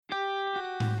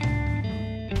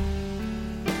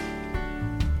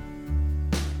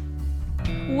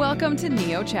Welcome to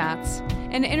Neo Chats,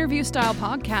 an interview-style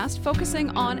podcast focusing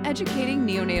on educating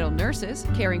neonatal nurses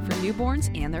caring for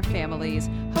newborns and their families,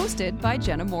 hosted by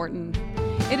Jenna Morton.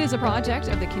 It is a project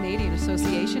of the Canadian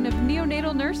Association of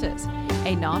Neonatal Nurses,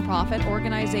 a nonprofit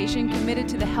organization committed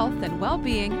to the health and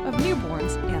well-being of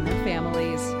newborns and their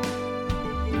families.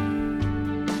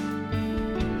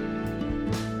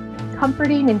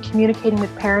 Comforting and communicating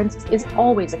with parents is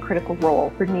always a critical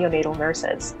role for neonatal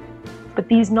nurses. But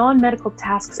these non-medical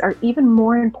tasks are even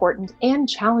more important and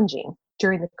challenging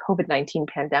during the COVID-19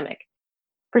 pandemic.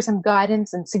 For some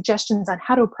guidance and suggestions on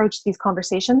how to approach these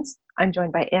conversations, I'm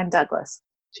joined by Anne Douglas.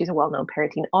 She's a well-known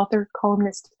parenting author,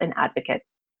 columnist, and advocate.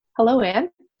 Hello, Anne.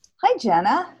 Hi,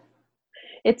 Jenna.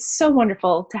 It's so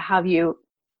wonderful to have you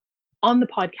on the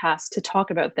podcast to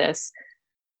talk about this.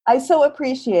 I so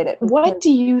appreciate it. What do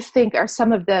you think are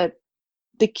some of the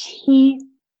key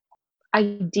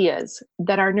ideas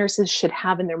that our nurses should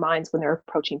have in their minds when they're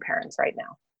approaching parents right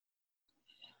now?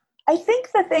 I think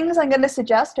the things I'm going to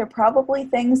suggest are probably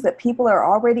things that people are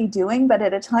already doing, but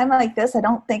at a time like this, I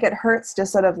don't think it hurts to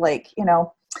sort of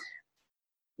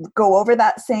go over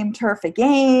that same turf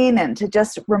again and to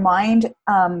just remind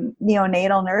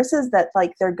neonatal nurses that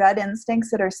their gut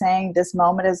instincts that are saying this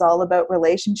moment is all about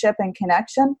relationship and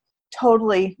connection,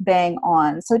 totally bang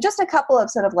on. So just a couple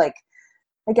of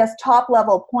top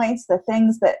level points, the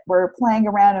things that were playing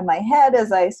around in my head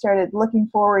as I started looking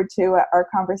forward to our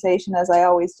conversation, as I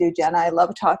always do, Jenna. I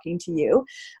love talking to you.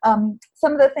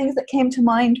 Some of the things that came to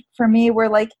mind for me were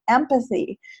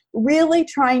empathy, really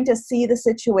trying to see the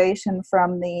situation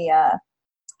from the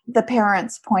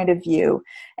parent's point of view.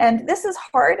 And this is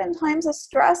hard in times of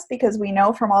stress because we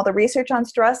know from all the research on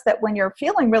stress that when you're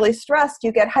feeling really stressed,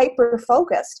 you get hyper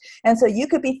focused. And so you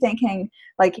could be thinking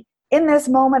in this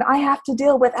moment, I have to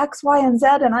deal with X, Y, and Z,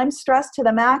 and I'm stressed to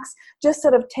the max, just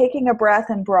sort of taking a breath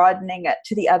and broadening it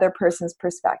to the other person's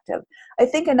perspective. I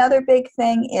think another big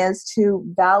thing is to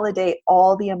validate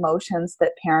all the emotions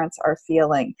that parents are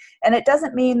feeling. And it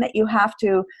doesn't mean that you have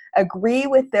to agree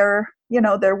with their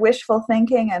wishful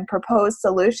thinking and propose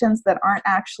solutions that aren't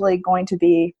actually going to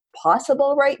be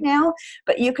possible right now,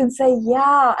 but you can say,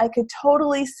 yeah, I could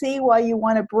totally see why you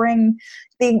want to bring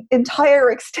the entire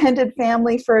extended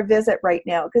family for a visit right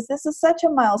now, because this is such a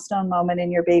milestone moment in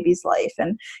your baby's life.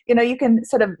 And, you can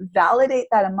sort of validate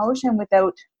that emotion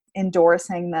without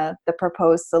endorsing the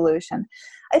proposed solution.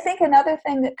 I think another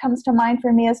thing that comes to mind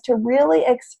for me is to really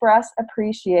express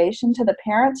appreciation to the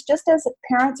parents, just as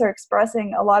parents are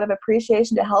expressing a lot of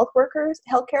appreciation to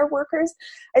healthcare workers.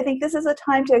 I think this is a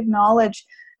time to acknowledge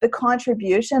the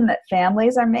contribution that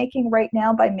families are making right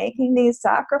now by making these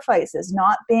sacrifices,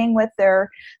 not being with their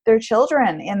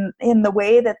children in the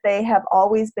way that they have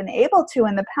always been able to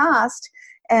in the past,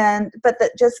 but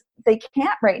that just they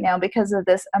can't right now because of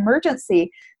this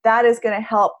emergency. That is going to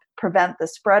help prevent the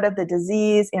spread of the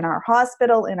disease in our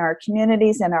hospital, in our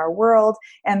communities, in our world,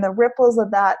 and the ripples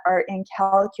of that are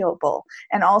incalculable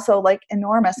and also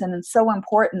enormous and so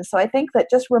important. So I think that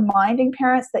just reminding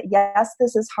parents that yes,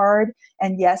 this is hard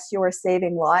and yes, you are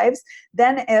saving lives.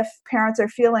 Then if parents are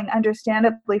feeling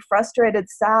understandably frustrated,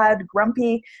 sad,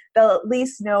 grumpy, they'll at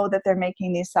least know that they're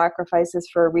making these sacrifices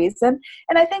for a reason.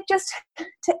 And I think just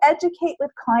to educate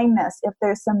with kindness if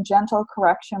there's some gentle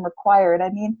correction required. I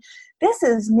mean, this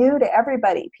is new to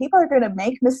everybody. People are going to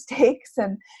make mistakes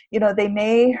and, they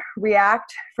may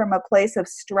react from a place of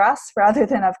stress rather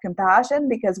than of compassion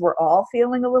because we're all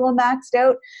feeling a little maxed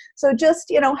out. So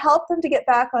just, help them to get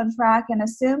back on track and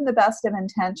assume the best of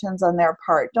intentions on their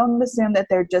part. Don't assume that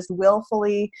they're just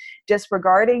willfully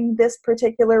disregarding this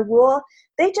particular rule.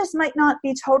 They just might not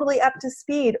be totally up to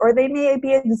speed, or they may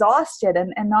be exhausted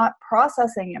and not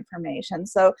processing information.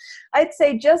 So I'd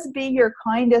say just be your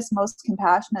kindest, most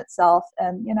compassionate self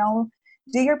and,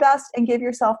 do your best and give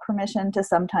yourself permission to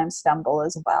sometimes stumble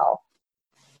as well.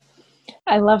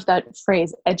 I love that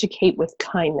phrase, educate with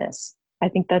kindness. I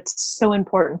think that's so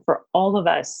important for all of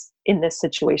us in this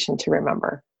situation to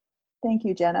remember. Thank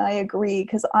you, Jenna. I agree,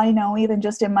 because I know even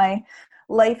just in my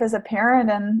life as a parent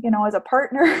and, as a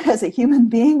partner, as a human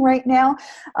being right now,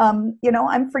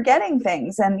 I'm forgetting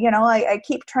things and, I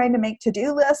keep trying to make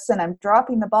to-do lists and I'm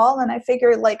dropping the ball and I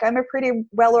figure I'm a pretty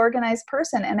well-organized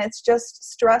person and it's just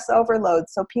stress overload.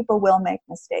 So people will make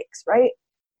mistakes, right?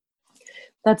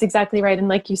 That's exactly right. And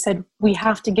like you said, we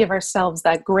have to give ourselves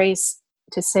that grace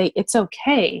to say, it's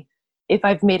okay if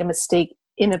I've made a mistake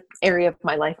in an area of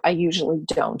my life I usually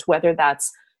don't, whether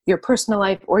that's your personal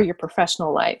life or your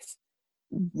professional life.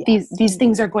 Yes. These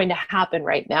things are going to happen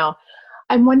right now.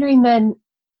 I'm wondering then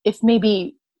if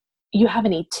maybe you have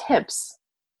any tips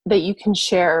that you can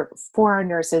share for our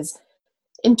nurses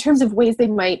in terms of ways they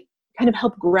might kind of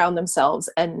help ground themselves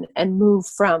and move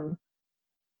from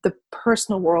the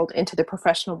personal world into the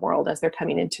professional world as they're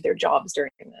coming into their jobs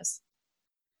during this?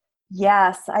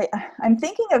 Yes, I'm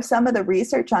thinking of some of the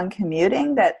research on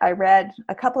commuting that I read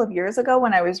a couple of years ago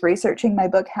when I was researching my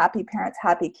book, Happy Parents,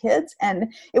 Happy Kids.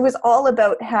 And it was all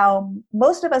about how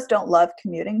most of us don't love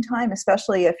commuting time,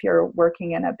 especially if you're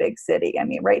working in a big city. I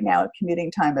mean, right now, commuting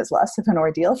time is less of an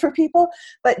ordeal for people,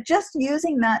 but just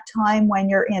using that time when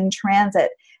you're in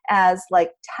transit as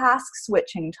like task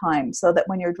switching time, so that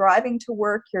when you're driving to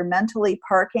work, you're mentally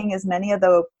parking as many of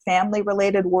the family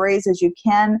related worries as you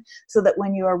can, so that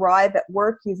when you arrive at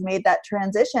work, you've made that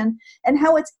transition. And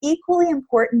how it's equally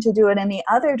important to do it in the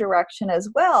other direction as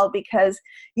well, because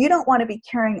you don't want to be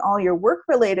carrying all your work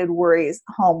related worries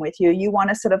home with you. You want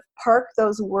to sort of park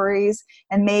those worries,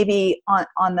 and maybe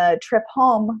on the trip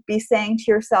home be saying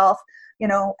to yourself, you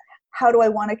know, how do I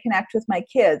want to connect with my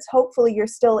kids? Hopefully you're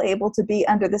still able to be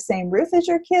under the same roof as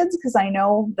your kids, because I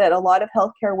know that a lot of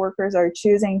healthcare workers are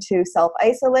choosing to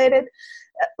self-isolate it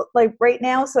like right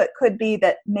now. So it could be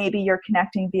that maybe you're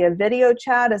connecting via video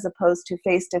chat as opposed to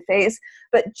face-to-face,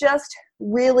 but just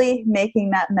really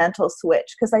making that mental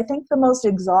switch. Because I think the most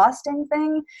exhausting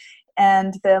thing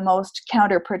and the most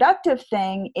counterproductive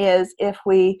thing is if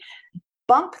we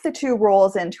bump the two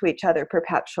roles into each other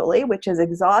perpetually, which is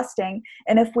exhausting.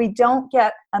 And if we don't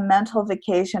get a mental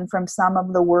vacation from some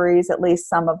of the worries, at least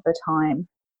some of the time.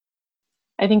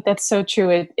 I think that's so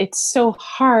true. It's so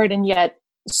hard and yet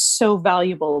so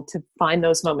valuable to find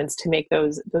those moments to make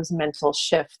those mental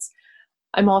shifts.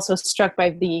 I'm also struck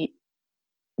by the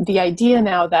idea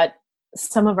now that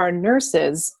some of our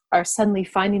nurses are suddenly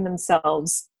finding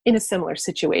themselves in a similar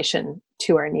situation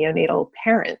to our neonatal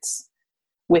parents,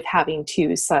 with having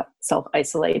to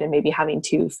self-isolate and maybe having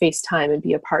to FaceTime and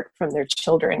be apart from their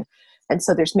children. And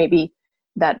so there's maybe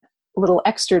that little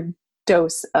extra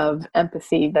dose of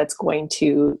empathy that's going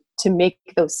to make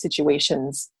those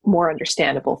situations more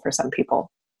understandable for some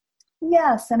people.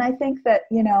 Yes, and I think that,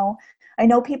 I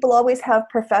know people always have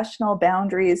professional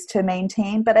boundaries to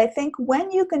maintain, but I think when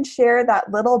you can share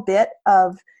that little bit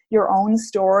of your own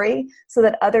story so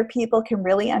that other people can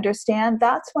really understand,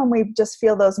 that's when we just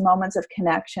feel those moments of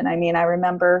connection. I mean, I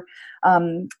remember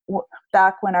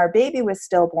back when our baby was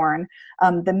stillborn,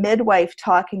 the midwife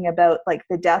talking about like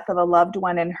the death of a loved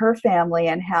one in her family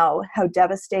and how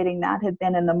devastating that had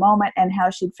been in the moment, and how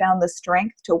she'd found the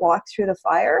strength to walk through the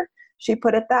fire. She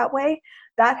put it that way.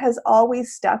 That has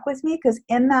always stuck with me, because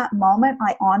in that moment,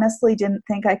 I honestly didn't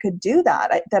think I could do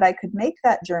that, that I could make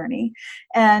that journey.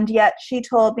 And yet she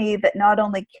told me that not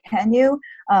only can you,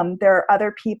 there are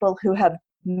other people who have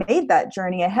made that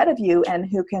journey ahead of you and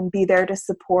who can be there to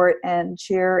support and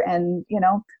cheer and,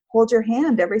 hold your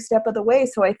hand every step of the way.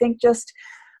 So I think just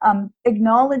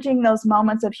acknowledging those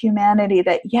moments of humanity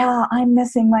that, yeah, I'm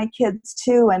missing my kids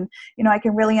too. And, I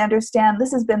can really understand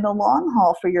this has been the long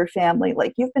haul for your family.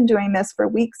 Like you've been doing this for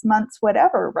weeks, months,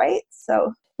 whatever, right?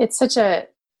 So it's such a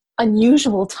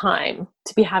unusual time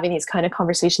to be having these kind of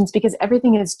conversations, because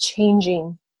everything is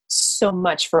changing so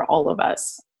much for all of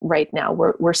us right now.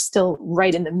 We're still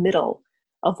right in the middle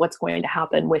of what's going to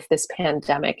happen with this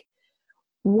pandemic.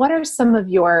 What are some of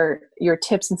your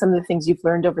tips and some of the things you've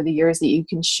learned over the years that you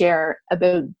can share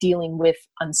about dealing with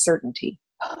uncertainty?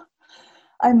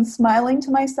 I'm smiling to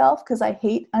myself because I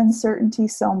hate uncertainty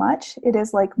so much. It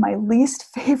is like my least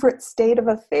favorite state of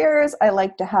affairs. I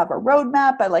like to have a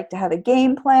roadmap. I like to have a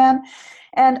game plan.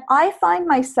 And I find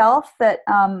myself that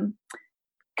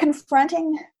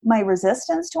confronting my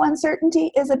resistance to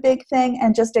uncertainty is a big thing,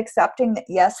 and just accepting that,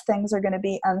 yes, things are going to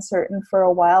be uncertain for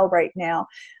a while right now.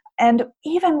 And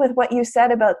even with what you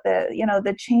said about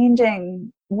the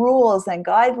changing rules and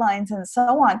guidelines and so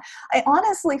on, I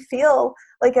honestly feel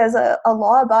like as a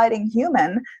law-abiding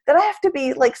human that I have to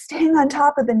be like staying on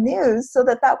top of the news so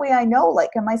that way I know,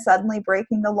 like, am I suddenly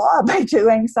breaking the law by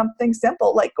doing something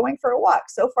simple like going for a walk?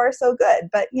 So far, so good.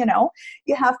 But, you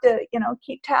have to,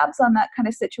 keep tabs on that kind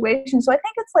of situation. So I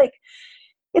think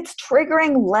it's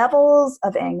triggering levels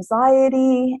of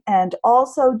anxiety and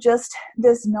also just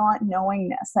this not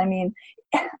knowingness. I mean,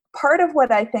 part of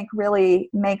what I think really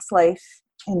makes life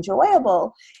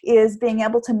enjoyable is being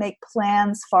able to make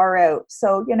plans far out.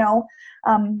 So,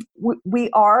 we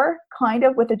are kind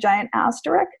of, with a giant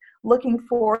asterisk, looking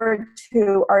forward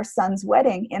to our son's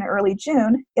wedding in early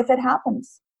June if it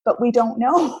happens. But we don't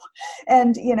know.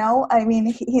 And,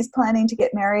 he's planning to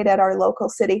get married at our local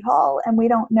city hall, and we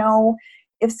don't know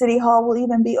if City Hall will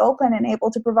even be open and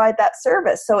able to provide that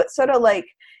service. So it's sort of like,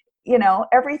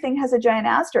 everything has a giant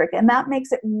asterisk, and that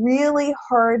makes it really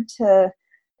hard to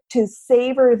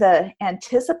savor the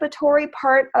anticipatory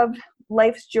part of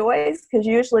life's joys, because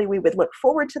usually we would look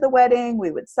forward to the wedding,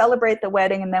 we would celebrate the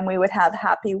wedding, and then we would have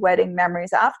happy wedding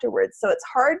memories afterwards. So it's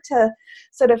hard to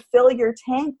sort of fill your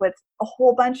tank with a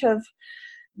whole bunch of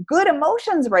good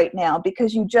emotions right now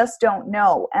because you just don't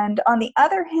know. And on the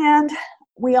other hand,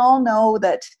 we all know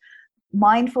that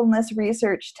mindfulness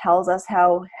research tells us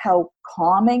how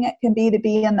calming it can be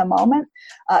in the moment.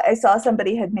 I saw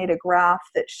somebody had made a graph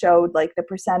that showed like the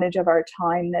percentage of our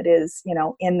time that is,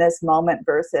 in this moment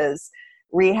versus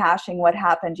rehashing what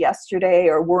happened yesterday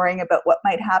or worrying about what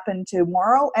might happen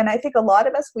tomorrow. And I think a lot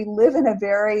of us, we live in a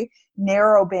very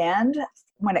narrow band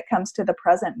when it comes to the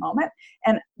present moment.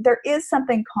 And there is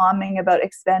something calming about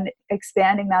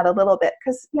expanding that a little bit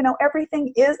because,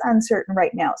 everything is uncertain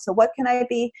right now. So what can I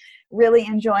be really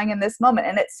enjoying in this moment?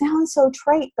 And it sounds so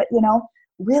trite, but,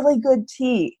 really good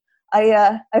tea.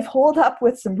 I've holed up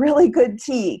with some really good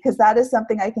tea because that is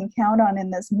something I can count on in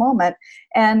this moment.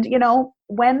 And,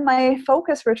 when my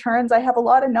focus returns, I have a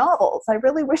lot of novels. I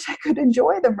really wish I could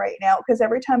enjoy them right now because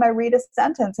every time I read a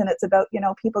sentence and it's about,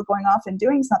 people going off and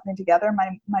doing something together,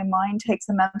 my mind takes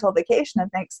a mental vacation and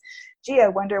thinks, gee, I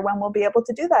wonder when we'll be able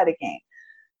to do that again.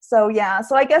 So,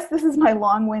 so I guess this is my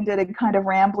long-winded and kind of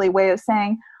rambly way of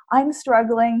saying, I'm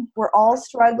struggling, we're all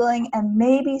struggling, and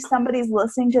maybe somebody's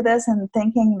listening to this and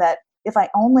thinking that if I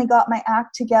only got my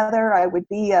act together, I would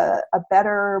be a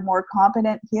better, more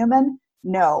competent human.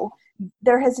 No,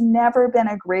 there has never been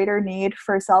a greater need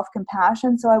for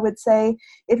self-compassion. So I would say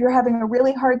if you're having a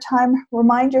really hard time,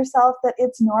 remind yourself that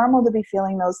it's normal to be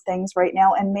feeling those things right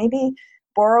now, and maybe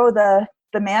borrow the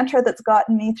mantra that's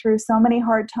gotten me through so many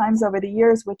hard times over the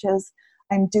years, which is,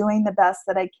 I'm doing the best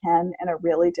that I can in a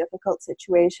really difficult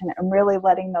situation. I'm really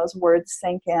letting those words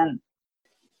sink in.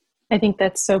 I think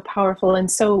that's so powerful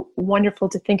and so wonderful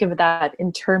to think of that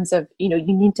in terms of, you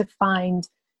need to find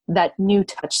that new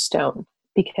touchstone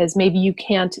because maybe you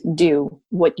can't do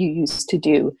what you used to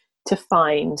do to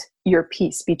find your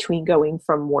peace between going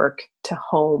from work to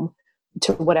home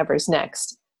to whatever's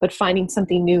next. But finding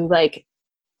something new, like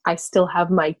I still have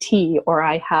my tea or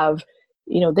I have,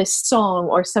 this song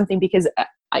or something, because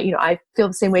I feel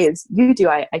the same way as you do.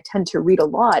 I tend to read a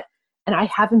lot and I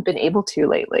haven't been able to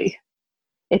lately.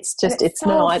 It's just, it's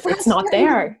not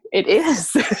there. It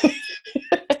is.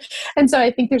 And so I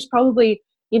think there's probably,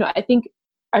 I think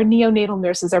our neonatal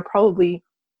nurses are probably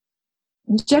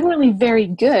generally very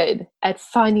good at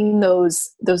finding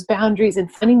those boundaries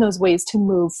and finding those ways to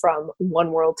move from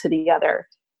one world to the other.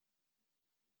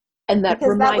 And that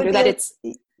reminder that it's...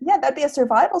 Yeah, that'd be a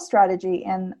survival strategy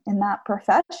in that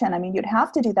profession. I mean, you'd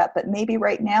have to do that, but maybe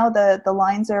right now the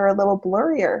lines are a little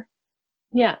blurrier.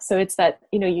 Yeah, so it's that,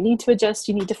 you need to adjust,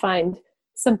 you need to find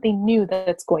something new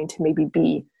that's going to maybe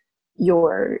be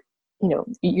your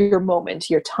moment,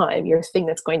 your time, your thing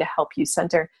that's going to help you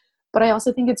center. But I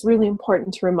also think it's really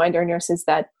important to remind our nurses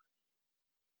that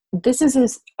this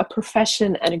is a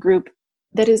profession and a group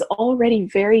that is already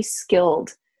very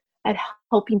skilled at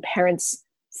helping parents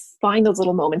find those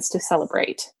little moments to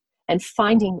celebrate and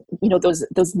finding,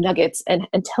 those nuggets and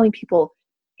telling people,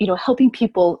 helping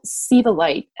people see the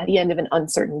light at the end of an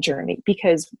uncertain journey.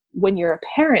 Because when you're a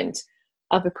parent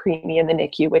of a preemie in the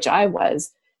NICU, which I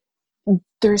was,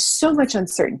 there's so much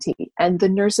uncertainty. And the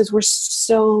nurses were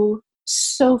so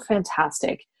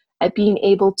fantastic at being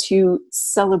able to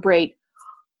celebrate,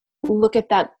 look at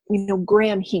that,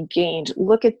 gram he gained,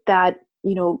 look at that,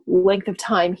 length of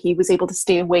time he was able to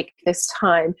stay awake this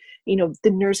time. The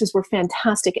nurses were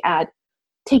fantastic at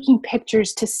taking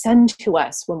pictures to send to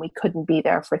us when we couldn't be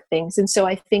there for things. And so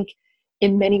I think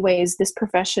in many ways, this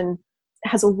profession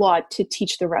has a lot to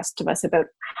teach the rest of us about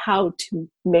how to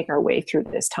make our way through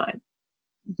this time.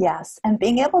 Yes. And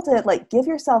being able to give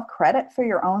yourself credit for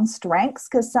your own strengths.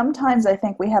 Because sometimes I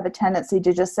think we have a tendency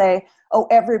to just say, oh,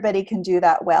 everybody can do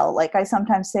that well. Like I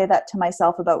sometimes say that to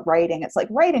myself about writing. It's like,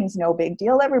 writing's no big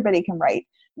deal. Everybody can write.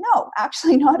 No,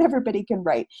 actually not everybody can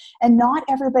write. And not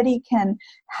everybody can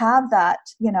have that,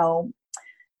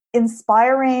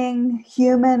 inspiring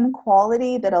human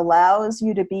quality that allows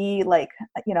you to be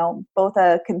both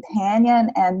a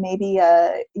companion and maybe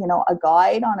a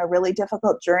guide on a really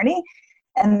difficult journey.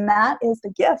 And that is the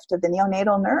gift of the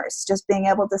neonatal nurse, just being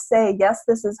able to say, yes,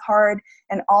 this is hard.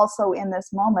 And also in this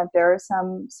moment, there are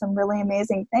some really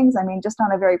amazing things. I mean, just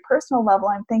on a very personal level,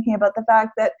 I'm thinking about the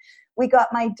fact that we got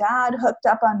my dad hooked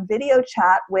up on video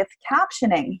chat with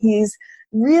captioning. He's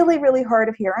really, really hard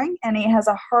of hearing, and he has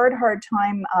a hard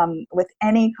time with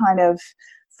any kind of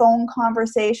phone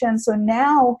conversation. So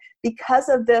now, because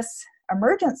of this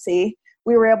emergency,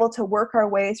 we were able to work our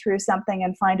way through something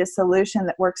and find a solution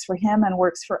that works for him and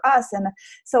works for us. And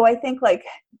so I think like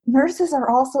nurses are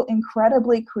also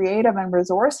incredibly creative and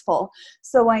resourceful.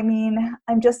 So I mean,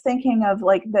 I'm just thinking of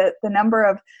like the number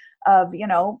of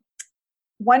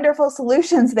wonderful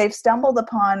solutions they've stumbled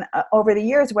upon over the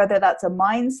years, whether that's a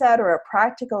mindset or a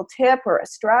practical tip or a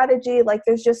strategy. Like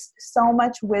there's just so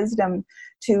much wisdom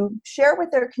to share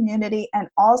with their community, and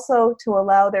also to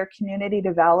allow their community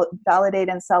to validate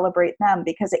and celebrate them,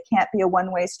 because it can't be a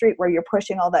one-way street where you're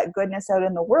pushing all that goodness out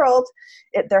in the world.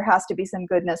 There has to be some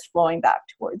goodness flowing back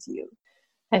towards you.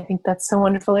 I think that's so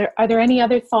wonderful. Are there any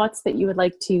other thoughts that you would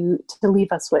like to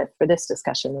leave us with for this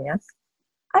discussion, Leanne?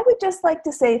 I would just like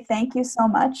to say thank you so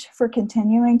much for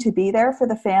continuing to be there for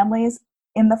the families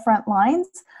in the front lines.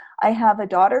 I have a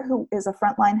daughter who is a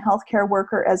frontline healthcare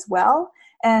worker as well.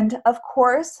 And of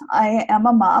course, I am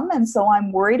a mom, and so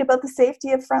I'm worried about the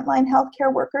safety of frontline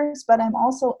healthcare workers, but I'm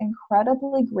also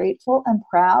incredibly grateful and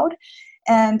proud.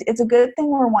 And it's a good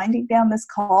thing we're winding down this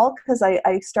call, because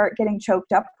I start getting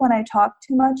choked up when I talk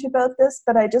too much about this.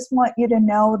 But I just want you to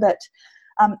know that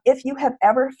if you have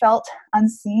ever felt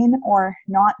unseen or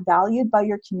not valued by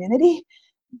your community,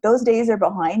 those days are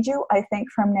behind you. I think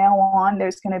from now on,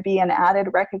 there's going to be an added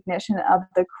recognition of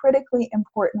the critically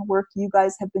important work you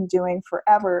guys have been doing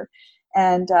forever.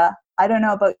 And I don't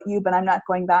know about you, but I'm not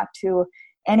going back to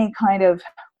any kind of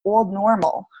old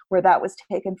normal where that was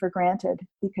taken for granted,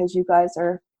 because you guys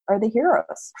are the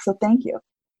heroes. So thank you.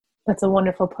 That's a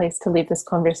wonderful place to leave this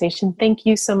conversation. Thank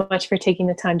you so much for taking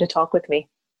the time to talk with me.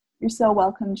 You're so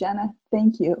welcome, Jenna.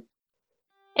 Thank you.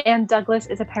 Anne Douglas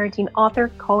is a parenting author,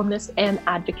 columnist, and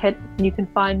advocate. You can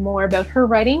find more about her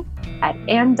writing at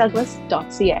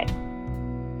annedouglas.ca.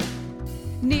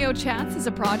 NeoChats is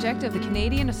a project of the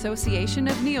Canadian Association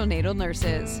of Neonatal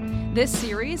Nurses. This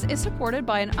series is supported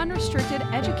by an unrestricted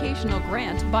educational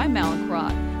grant by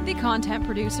Mallinckrodt. The content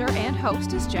producer and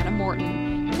host is Jenna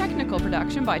Morton. Technical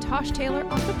production by Tosh Taylor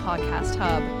of the Podcast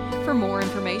Hub. For more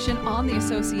information on the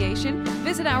association,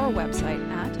 visit our website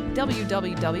at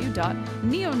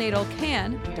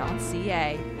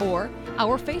www.neonatalcan.ca or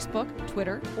our Facebook,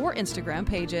 Twitter, or Instagram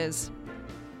pages.